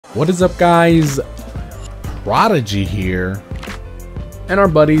What is up, guys? Prodigy here, and our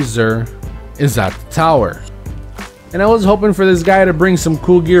buddy Zer is at the tower. And I was hoping for this guy to bring some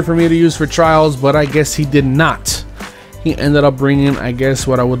cool gear for me to use for trials, but I guess he did not. He ended up bringing, I guess,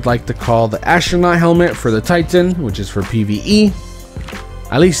 what I would like to call the astronaut helmet for the Titan, which is for PvE.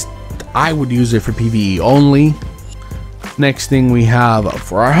 At least I would use it for PvE only. Next thing we have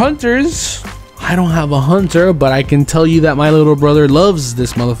for our hunters. I don't have a hunter, but I can tell you that my little brother loves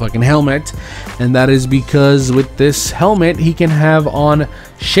this motherfucking helmet, and that is because with this helmet he can have on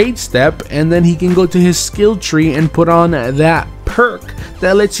Shade Step, and then he can go to his skill tree and put on that perk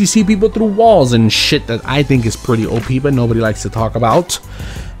that lets you see people through walls and shit that I think is pretty OP, but nobody likes to talk about.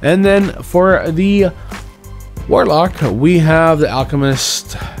 And then for the Warlock, we have the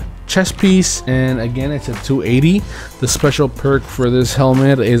Alchemist chest piece, and again it's a 280. The special perk for this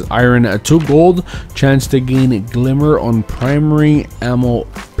helmet is Iron 2 Gold, chance to gain Glimmer on primary ammo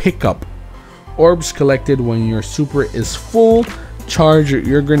pickup, orbs collected when your super is full, charge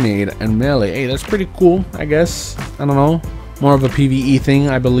your grenade and melee. Hey, that's pretty cool, I guess. I don't know, more of a PvE thing,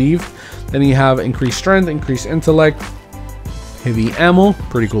 I believe. Then you have increased strength, increased intellect, heavy ammo,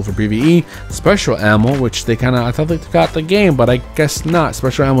 pretty cool for PvE. Special ammo, which they kind of, I thought they took out the game, but I guess not.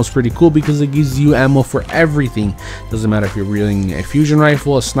 Special ammo is pretty cool because it gives you ammo for everything. Doesn't matter if you're wielding a fusion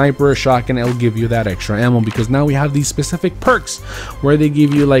rifle, a sniper, a shotgun, it'll give you that extra ammo, because now we have these specific perks where they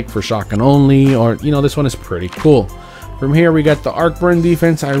give you, like, for shotgun only, or, you know, this one is pretty cool. From here we got the arc burn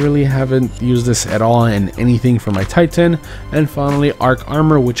defense. I really haven't used this at all in anything for my Titan. And finally arc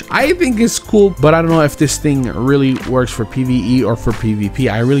armor, which I think is cool, but I don't know if this thing really works for PvE or for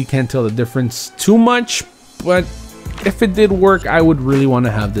PvP. I really can't tell the difference too much, but if it did work, I would really want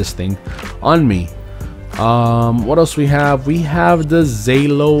to have this thing on me. What else we have? We have the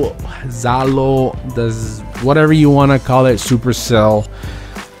Zalo, whatever you want to call it, Supercell.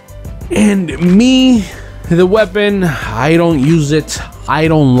 And me, the weapon, I don't use it, I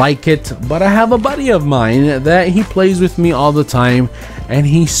don't like it, but I have a buddy of mine that he plays with me all the time, and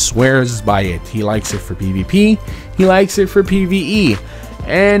he swears by it. He likes it for PvP, he likes it for PvE,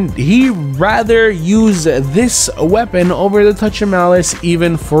 and he rather use this weapon over the Touch of Malice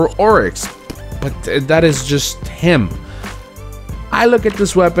even for Oryx. But that is just him. I look at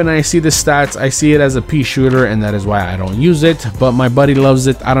this weapon, I see the stats, I see it as a pea shooter, and that is why I don't use it. But my buddy loves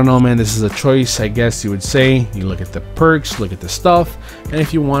it. I don't know, man, this is a choice, I guess you would say. You look at the perks, look at the stuff, and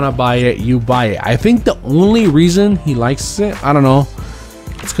if you want to buy it, you buy it. I think the only reason he likes it, I don't know,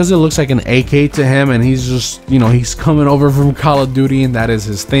 it's because it looks like an AK to him, and he's just, you know, he's coming over from Call of Duty, and that is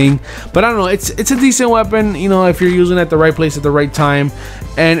his thing. But I don't know, it's a decent weapon, you know, if you're using it at the right place at the right time.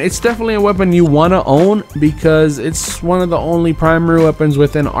 And it's definitely a weapon you want to own, because it's one of the only primary weapons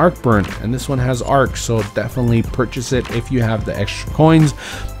within arc burn, and this one has arc, so definitely purchase it if you have the extra coins.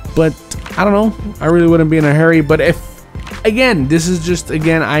 But I don't know, I really wouldn't be in a hurry. But if, again, this is just,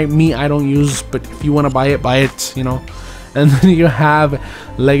 again, I don't use, but if you want to buy it, you know. And then you have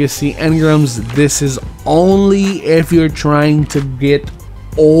Legacy Engrams. This is only if you're trying to get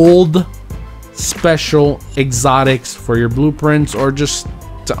old special exotics for your blueprints, or just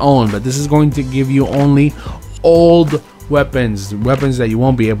to own. But this is going to give you only old weapons that you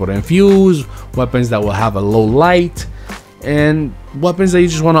won't be able to infuse, weapons that will have a low light, and weapons that you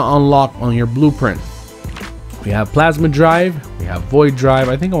just want to unlock on your blueprint. We have Plasma Drive, we have Void Drive.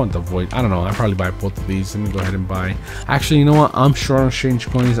 I think I want the Void. I don't know, I'll probably buy both of these. Let me go ahead and buy. Actually, you know what, I'm short on exchange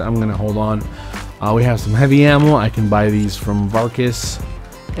coins, I'm gonna hold on. We have some heavy ammo. I can buy these from Varkas.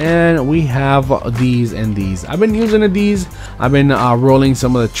 And we have these and these. I've been using these. I've been rolling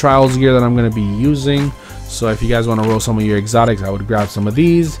some of the trials gear that I'm going to be using. So if you guys want to roll some of your exotics, I would grab some of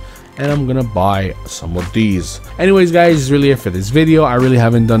these, and I'm going to buy some of these. Anyways, guys, this is really it for this video. I really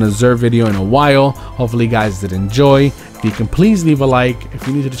haven't done a Zer video in a while. Hopefully you guys did enjoy. If you can, please leave a like. If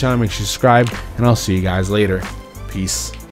you're new to the channel, make sure you subscribe, and I'll see you guys later. Peace.